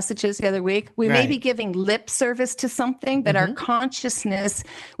mixed messages the other week. We may be giving lip service to something, but our consciousness,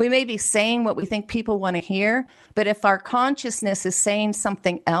 we may be saying what we think people want to hear. But if our consciousness is saying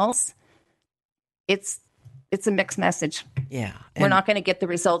something else, it's a mixed message. Yeah. We're not going to get the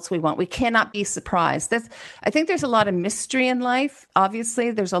results we want. We cannot be surprised. I think there's a lot of mystery in life.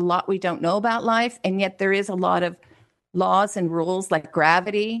 Obviously, there's a lot we don't know about life, and yet there is a lot of laws and rules like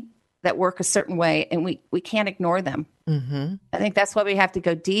gravity that work a certain way, and we can't ignore them. Mm-hmm. I think that's why we have to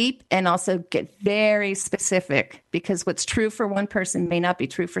go deep and also get very specific, because what's true for one person may not be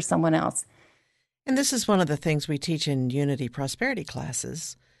true for someone else. And this is one of the things we teach in Unity Prosperity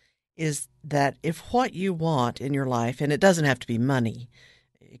classes, is that if what you want in your life, and it doesn't have to be money,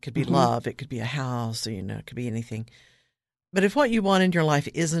 it could be love, it could be a house, it could be anything. But if what you want in your life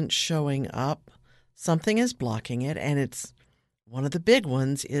isn't showing up, something is blocking it, and it's one of the big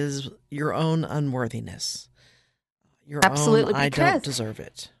ones is your own unworthiness. Your Absolutely, own, I don't deserve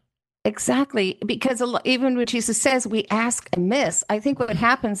it. Exactly, because even when Jesus says we ask amiss, I think what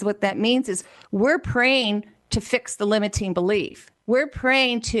happens, what that means is we're praying to fix the limiting belief. We're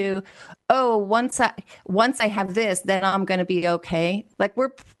praying to, once I have this, then I'm going to be okay. Like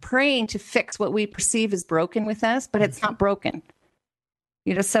we're praying to fix what we perceive as broken with us, but it's not broken.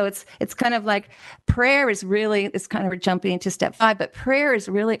 So it's kind of like prayer is really, it's kind of jumping into step 5, but prayer is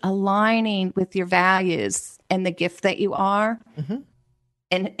really aligning with your values and the gift that you are,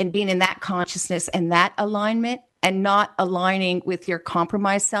 and being in that consciousness and that alignment, and not aligning with your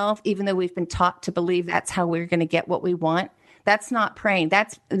compromised self, even though we've been taught to believe that's how we're going to get what we want. That's not praying.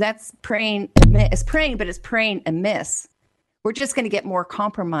 That's praying. It's praying, but it's praying amiss. We're just going to get more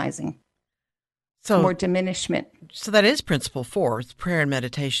compromising. So more diminishment. So that is principle 4. Prayer and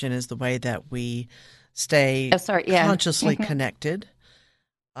meditation is the way that we stay consciously connected,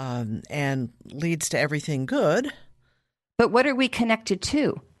 and leads to everything good. But what are we connected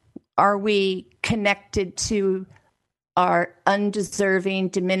to? Are we connected to our undeserving,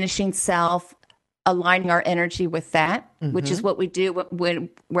 diminishing self, aligning our energy with that, which is what we do when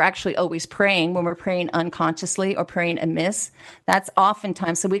we're actually always praying, when we're praying unconsciously or praying amiss? That's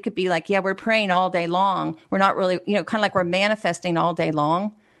oftentimes, so we could be like, yeah, we're praying all day long. We're not really, kind of like we're manifesting all day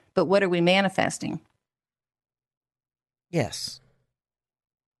long, but what are we manifesting? Yes.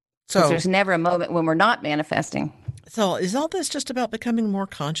 So there's never a moment when we're not manifesting. So is all this just about becoming more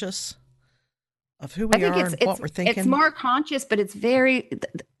conscious of who we are and what we're thinking? It's more conscious, but it's very,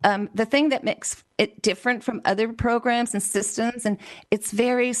 the thing that makes it different from other programs and systems, and it's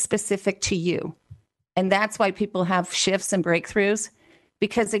very specific to you. And that's why people have shifts and breakthroughs,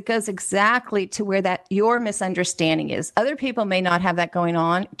 because it goes exactly to where that your misunderstanding is. Other people may not have that going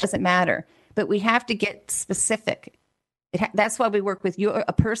on. It doesn't matter. But we have to get specific. That's why we work with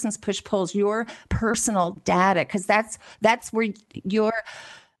a person's push-pulls, your personal data, because that's where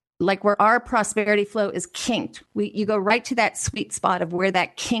where our prosperity flow is kinked. You go right to that sweet spot of where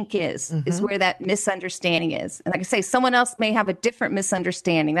that kink is where that misunderstanding is. And like I say, someone else may have a different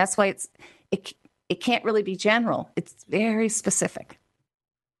misunderstanding. That's why it can't really be general. It's very specific.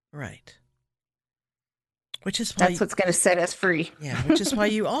 Right. Which is why that's what's going to set us free. Yeah, which is why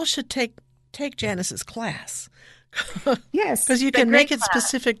you all should take Janice's class. Yes, because you can make it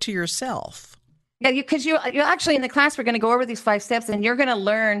specific to yourself. Yeah, because you actually in the class we're going to go over these 5 steps, and you're going to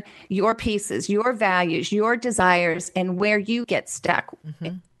learn your pieces, your values, your desires, and where you get stuck,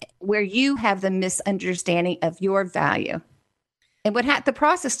 where you have the misunderstanding of your value. And the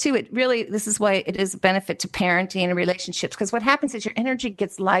process too, this is why it is a benefit to parenting and relationships, because what happens is your energy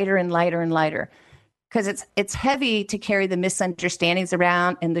gets lighter and lighter and lighter, because it's heavy to carry the misunderstandings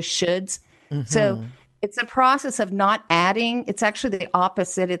around and the shoulds. So it's a process of not adding. It's actually the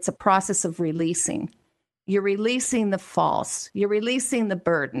opposite. It's a process of releasing. You're releasing the false. You're releasing the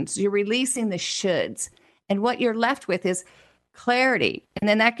burdens. You're releasing the shoulds. And what you're left with is clarity. And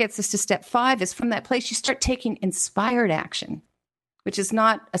then that gets us to step 5, is from that place you start taking inspired action, which is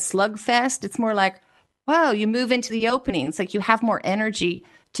not a slugfest. It's more like, wow, you move into the opening. It's like you have more energy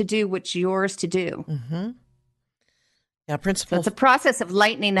to do what's yours to do. Yeah, principle. So it's a process of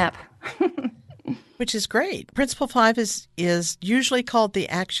lightening up. Which is great. Principle 5 is usually called the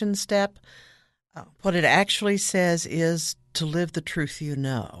action step. What it actually says is to live the truth you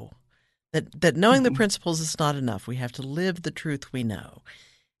know. That knowing the principles is not enough. We have to live the truth we know.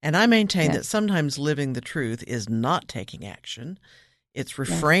 And I maintain that sometimes living the truth is not taking action. It's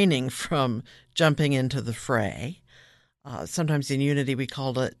refraining from jumping into the fray. Sometimes in Unity we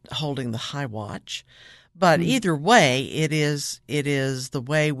call it holding the high watch. But either way, it is the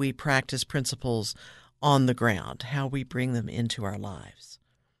way we practice principles on the ground, how we bring them into our lives.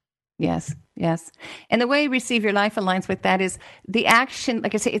 Yes. And the way you receive your life aligns with that is the action.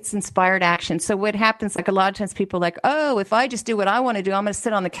 Like I say, it's inspired action. So what happens, like a lot of times people are like, oh, if I just do what I want to do, I'm going to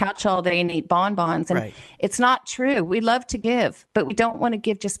sit on the couch all day and eat bonbons. And it's not true. We love to give, but we don't want to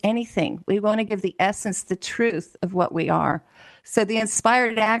give just anything. We want to give the essence, the truth of what we are. So the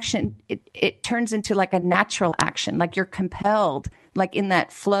inspired action, it turns into like a natural action, like you're compelled, like in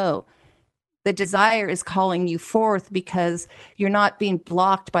that flow. The desire is calling you forth because you're not being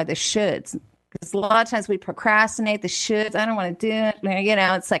blocked by the shoulds. Because a lot of times we procrastinate the shoulds. I don't want to do it.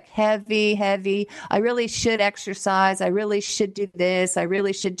 It's like heavy. I really should exercise. I really should do this. I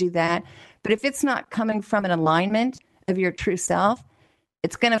really should do that. But if it's not coming from an alignment of your true self,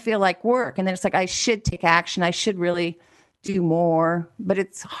 it's going to feel like work. And then it's like, I should take action. I should really do more, but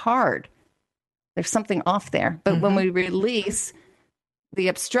it's hard. There's something off there. But when we release the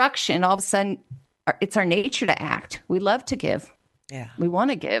obstruction, all of a sudden it's our nature to act. We love to give. Yeah. We want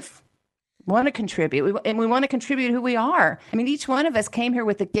to give. We want to contribute. We want to contribute who we are. I mean, each one of us came here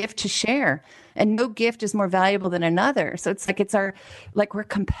with a gift to share, and no gift is more valuable than another. So it's like we're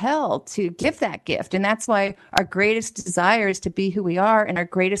compelled to give that gift. And that's why our greatest desire is to be who we are, and our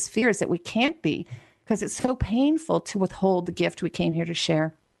greatest fear is that we can't be, because it's so painful to withhold the gift we came here to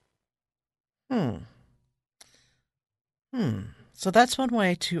share. So that's one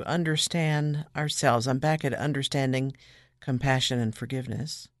way to understand ourselves. I'm back at understanding compassion and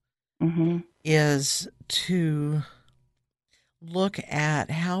forgiveness, is to look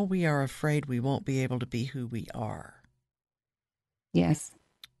at how we are afraid we won't be able to be who we are. Yes.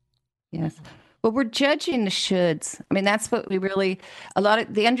 Well, we're judging the shoulds. I mean, that's what a lot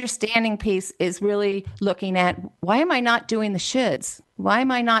of the understanding piece is really looking at, why am I not doing the shoulds? Why am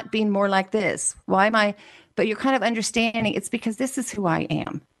I not being more like this? But you're kind of understanding it's because this is who I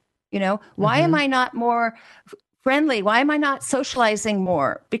am. Why am I not more friendly? Why am I not socializing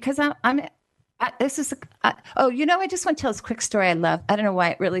more? Because I just want to tell this quick story I love. I don't know why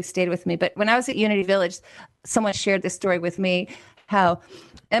it really stayed with me, but when I was at Unity Village, someone shared this story with me, how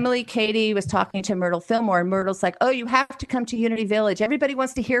Emily Cady was talking to Myrtle Fillmore, and Myrtle's like, oh, you have to come to Unity Village. Everybody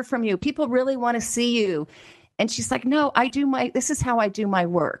wants to hear from you. People really want to see you. And she's like, no, this is how I do my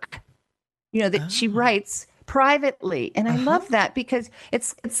work. She writes privately. And I love that, because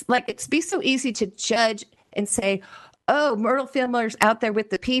it's be so easy to judge and say, oh, Myrtle Fillmore's out there with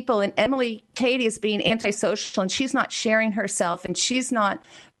the people, and Emily Cady is being antisocial, and she's not sharing herself, and she's not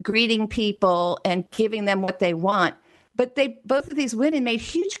greeting people and giving them what they want. But both of these women made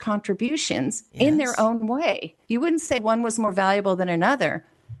huge contributions in their own way. You wouldn't say one was more valuable than another,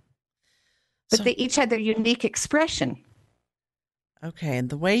 but they each had their unique expression. Okay, and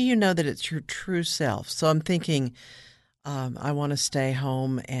the way you know that it's your true self. So I'm thinking, I want to stay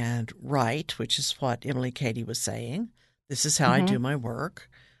home and write, which is what Emily Cady was saying. This is how I do my work.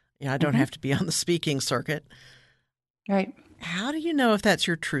 I don't have to be on the speaking circuit. Right. How do you know if that's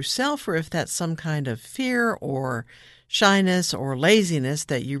your true self or if that's some kind of fear or shyness or laziness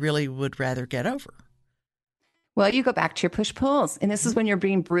that you really would rather get over? Well, you go back to your push-pulls. And this is when you're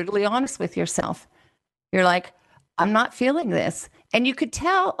being brutally honest with yourself. You're like, I'm not feeling this. And you could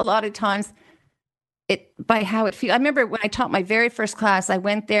tell a lot of times by how it feels. I remember when I taught my very first class, I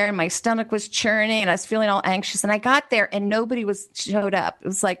went there and my stomach was churning and I was feeling all anxious. And I got there and nobody showed up. It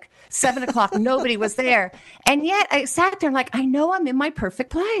was like 7:00. Nobody was there. And yet I sat there like, I know I'm in my perfect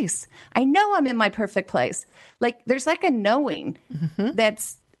place. I know I'm in my perfect place. Like there's like a knowing that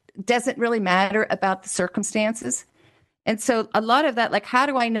doesn't really matter about the circumstances. And so a lot of that, like, how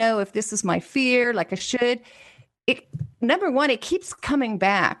do I know if this is my fear? Like I should. Number one, it keeps coming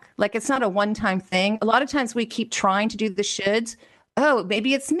back. Like it's not a one-time thing. A lot of times we keep trying to do the shoulds. Oh,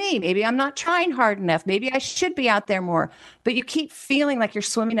 maybe it's me. Maybe I'm not trying hard enough. Maybe I should be out there more. But you keep feeling like you're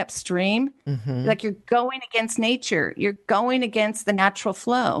swimming upstream, like you're going against nature. You're going against the natural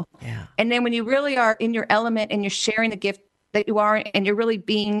flow. Yeah. And then when you really are in your element and you're sharing the gift that you are and you're really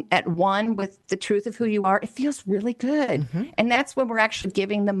being at one with the truth of who you are, it feels really good. And that's when we're actually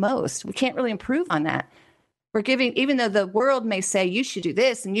giving the most. We can't really improve on that. We're giving, even though the world may say you should do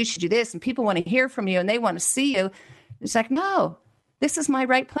this and you should do this, and people want to hear from you and they want to see you. It's like, no, this is my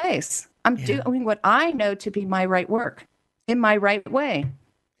right place. I'm doing what I know to be my right work in my right way.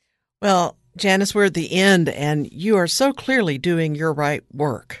 Well, Janice, we're at the end, and you are so clearly doing your right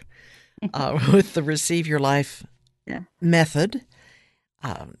work with the Receive Your Life method.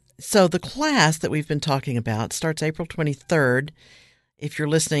 So the class that we've been talking about starts April 23rd. If you're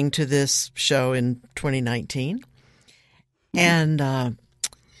listening to this show in 2019. And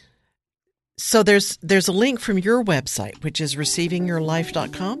so there's a link from your website, which is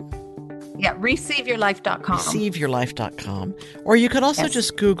receivingyourlife.com. Yeah, receiveyourlife.com. Receiveyourlife.com. Or you could also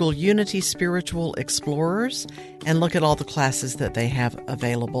just Google Unity Spiritual Explorers and look at all the classes that they have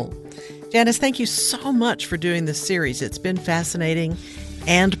available. Janice, thank you so much for doing this series. It's been fascinating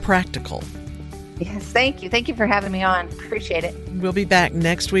and practical. Yes, thank you. Thank you for having me on. Appreciate it. We'll be back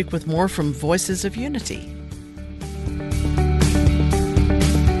next week with more from Voices of Unity.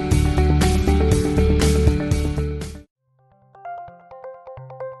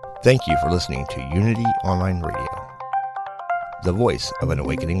 Thank you for listening to Unity Online Radio, the voice of an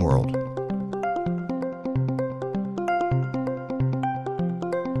awakening world.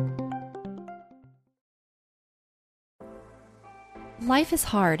 Life is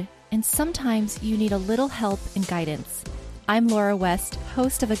hard, and sometimes you need a little help and guidance. I'm Laura West,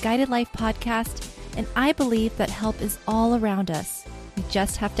 host of a Guided Life podcast, and I believe that help is all around us. We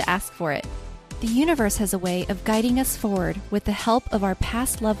just have to ask for it. The universe has a way of guiding us forward with the help of our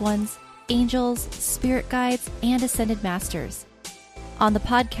past loved ones, angels, spirit guides, and ascended masters. On the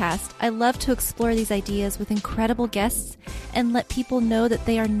podcast, I love to explore these ideas with incredible guests and let people know that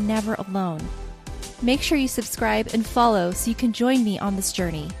they are never alone. Make sure you subscribe and follow so you can join me on this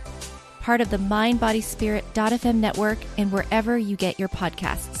journey. Part of the MindBodySpirit.fm network and wherever you get your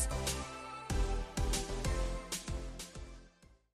podcasts.